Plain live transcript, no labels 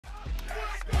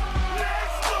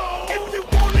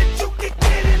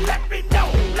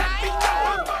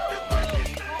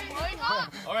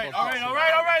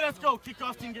let's go.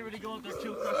 Kickoff team, get ready to go out there,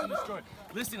 kill, crush, and destroy.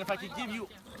 Listen, if I could give you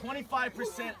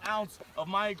 25% ounce of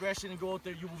my aggression and go out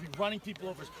there, you will be running people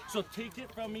over. So take it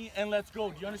from me and let's go.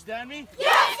 Do you understand me?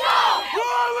 Yes, go!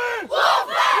 Rolling!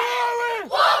 Wolfpack! Rolling!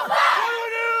 Wolfpack! What do you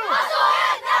do? Muscle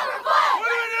head, never quit! What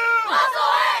do you do?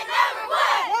 Muscle head, never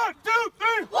quit! 1, 2,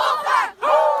 3! Wolfpack!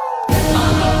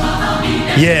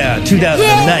 Yeah,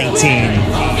 2019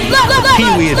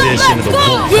 Pee-wee edition of the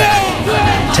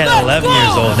Wolfpack. 10 and 11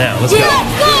 years old now. Let's go.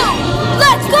 Let's go!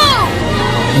 Let's go!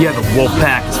 Yeah, the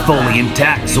Wolfpack is fully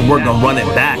intact, so we're gonna run it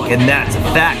back, and that's a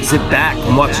fact. Sit back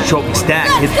and watch the trophy stack.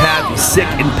 His pad was sick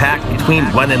and packed between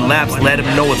running laps. Let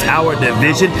him know it's our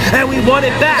division, and we won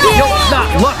it back. Yo, it's not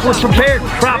luck, we're prepared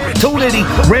for opportunity.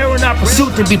 Rare in our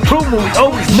pursuit to be proven, we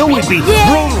always knew we'd be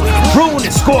brutal. Ruin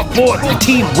and scoreboards and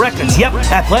team records. Yep,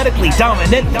 athletically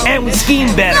dominant, and we scheme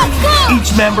better.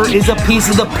 Each member is a piece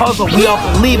of the puzzle. We all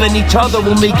believe in each other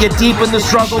when we get deep in the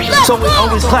struggle, so we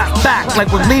always clap back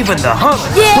like we're leaving the huddle.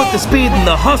 With the speed and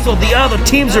the hustle, the other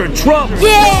teams are in trouble.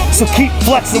 So keep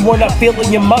flexing, we're not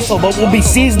feeling your muscle, but we'll be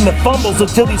seizing the fumbles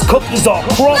until these cookies all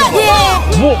crumble.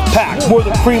 Wolfpack, we're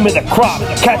the cream of the crop.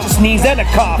 Catch a sneeze and a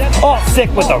cough, all sick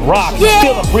with a rock.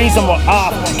 Feel a breeze and we're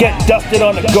off. Get dusted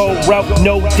on the go route,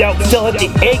 no doubt. Still hit the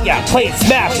egg, playing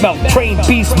smash mouth, train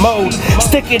beast mode.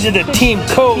 Sticking to the team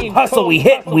code, hustle we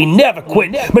hit, we never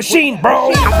quit. Machine bro.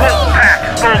 The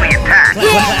Wolfpack, fully intact.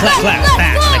 Clap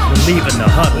back like we're leaving the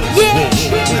huddle.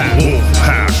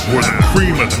 Wolfpack, we're the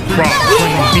cream of the crop.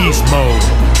 Train beast mode.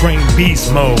 Train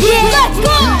beast mode. Let's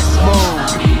go!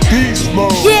 Beast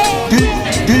mode.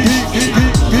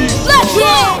 Let's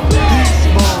go!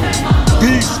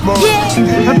 Beast mode.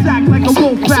 Attack like a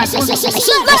Wolfpack.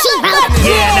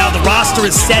 Yeah, now the roster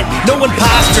is set. No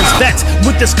imposters bets.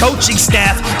 With this coaching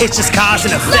staff, it's just cause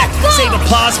and effect. Save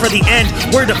applause for the end.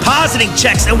 We're depositing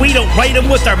checks, and we don't write them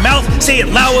with our mouth. Say it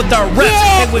loud with our reps.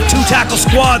 And with 2 tackle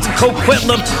squads in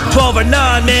Coquitlam, 12 or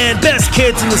 9, man, best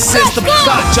kids in the system.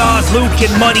 Got Jaws, Luke,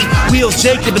 and Money, Wheels,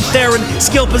 Jacob, and Theron.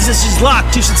 Skill positions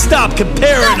locked. You should stop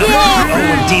comparing them.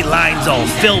 O&D lines all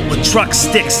filled with truck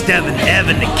sticks. Devin,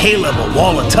 Evan, and Caleb, a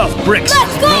wall of tough bricks.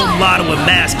 Rome Lotto and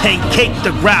Mass, pancake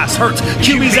the grass hurts.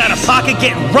 QB's out of pocket,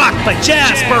 getting rocked by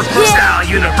Jasper. Style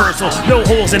universal, no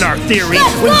holes in our theory.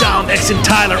 When Dom, X, and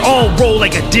Tyler all roll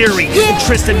like a Deary. And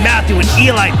Tristan, Matthew, and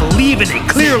Eli believe in it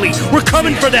clearly. We're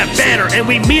coming for that banner, and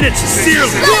we mean it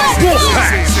sincerely.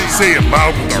 Wolfpack. Say it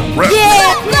loud with our reps.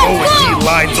 O&D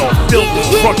lines all filled with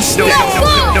truck sticks.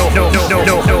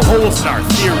 No holes in our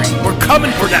theory. We're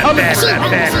coming for that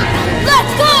banner.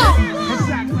 Let's go!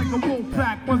 Attack like a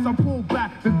Wolfpack. Once I pull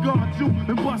back, then guard you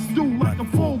and bust through like a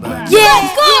fullback.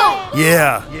 Let's go!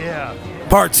 Yeah.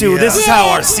 Part 2, this is how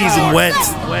our season went.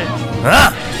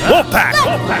 Wolfpack!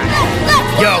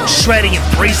 Yo, shredding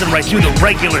and breezing right through the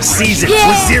regular season.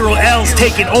 With 0 L's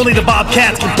taken, only the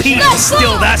Bobcats competing.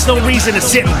 Still, that's no reason to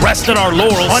sit and rest on our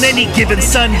laurels. On any given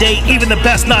Sunday, even the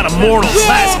best not immortals.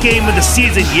 Last game of the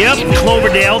season, yep,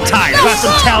 Cloverdale tired. Got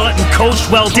some talent and coached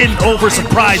well, didn't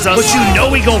over-surprise us. But you know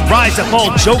we gon' rise up,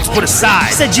 all jokes put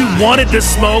aside. Said you wanted the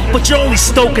smoke, but you're only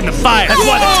stoking the fire. That's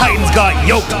why the Titans got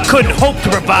yoked, couldn't hope to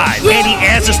revive. Any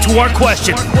answers to our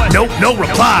question? Nope, no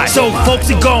reply. So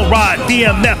folksy gon' ride,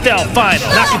 VMFL final.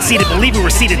 Not conceded, believe we were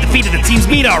seated, defeated the teams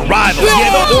meet our rivals.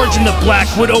 Yeah, the orange and the black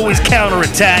would always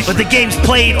counterattack, but the games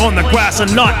played on the grass are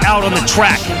not out on the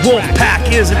track.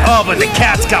 Wolfpack is an oven, the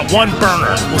Cats got one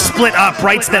burner. We'll split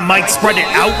uprights, then might spread it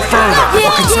out further.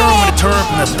 We're concerned when it turn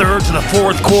from the 3rd to the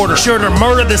 4th quarter. Sure to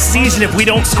murder the season if we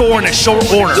don't score in a short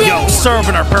order. Yo,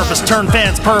 serving our purpose, turn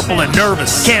fans purple and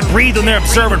nervous. Can't breathe when they're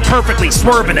observing perfectly,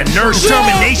 swerving and nervous.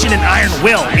 Determination and iron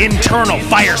will, internal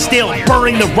fire still,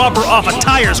 burning the rubber off of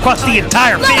tires across the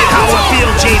entire field. How I feel,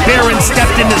 Jay Barron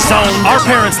stepped in the zone. Our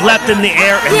parents leapt in the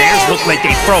air and theirs looked like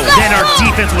they froze. Then our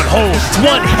defense would hold. It's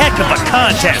one heck of a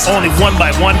contest. Only won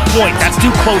by 1 point. That's too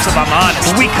close if I'm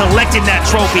honest. But we collected that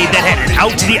trophy, then headed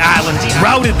out to the island.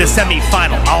 Routed the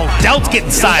semi-final. All doubts getting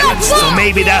silenced. So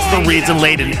maybe that's the reason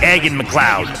laid an egg in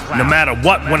McLeod. No matter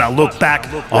what, when I look back,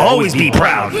 I'll always be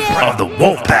proud of the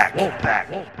Wolfpack.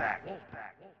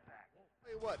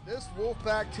 This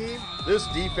Wolfpack team, this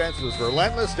defense was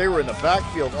relentless. They were in the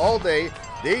backfield all day.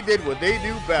 They did what they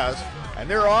do best. And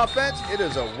their offense, it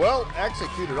is a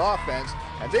well-executed offense.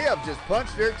 And they have just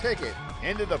punched their ticket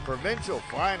into the provincial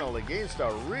final against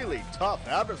a really tough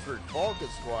Abbotsford Falcon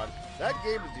squad. That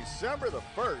game is December the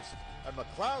 1st at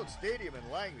McLeod Stadium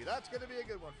in Langley. That's going to be a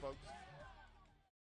good one, folks.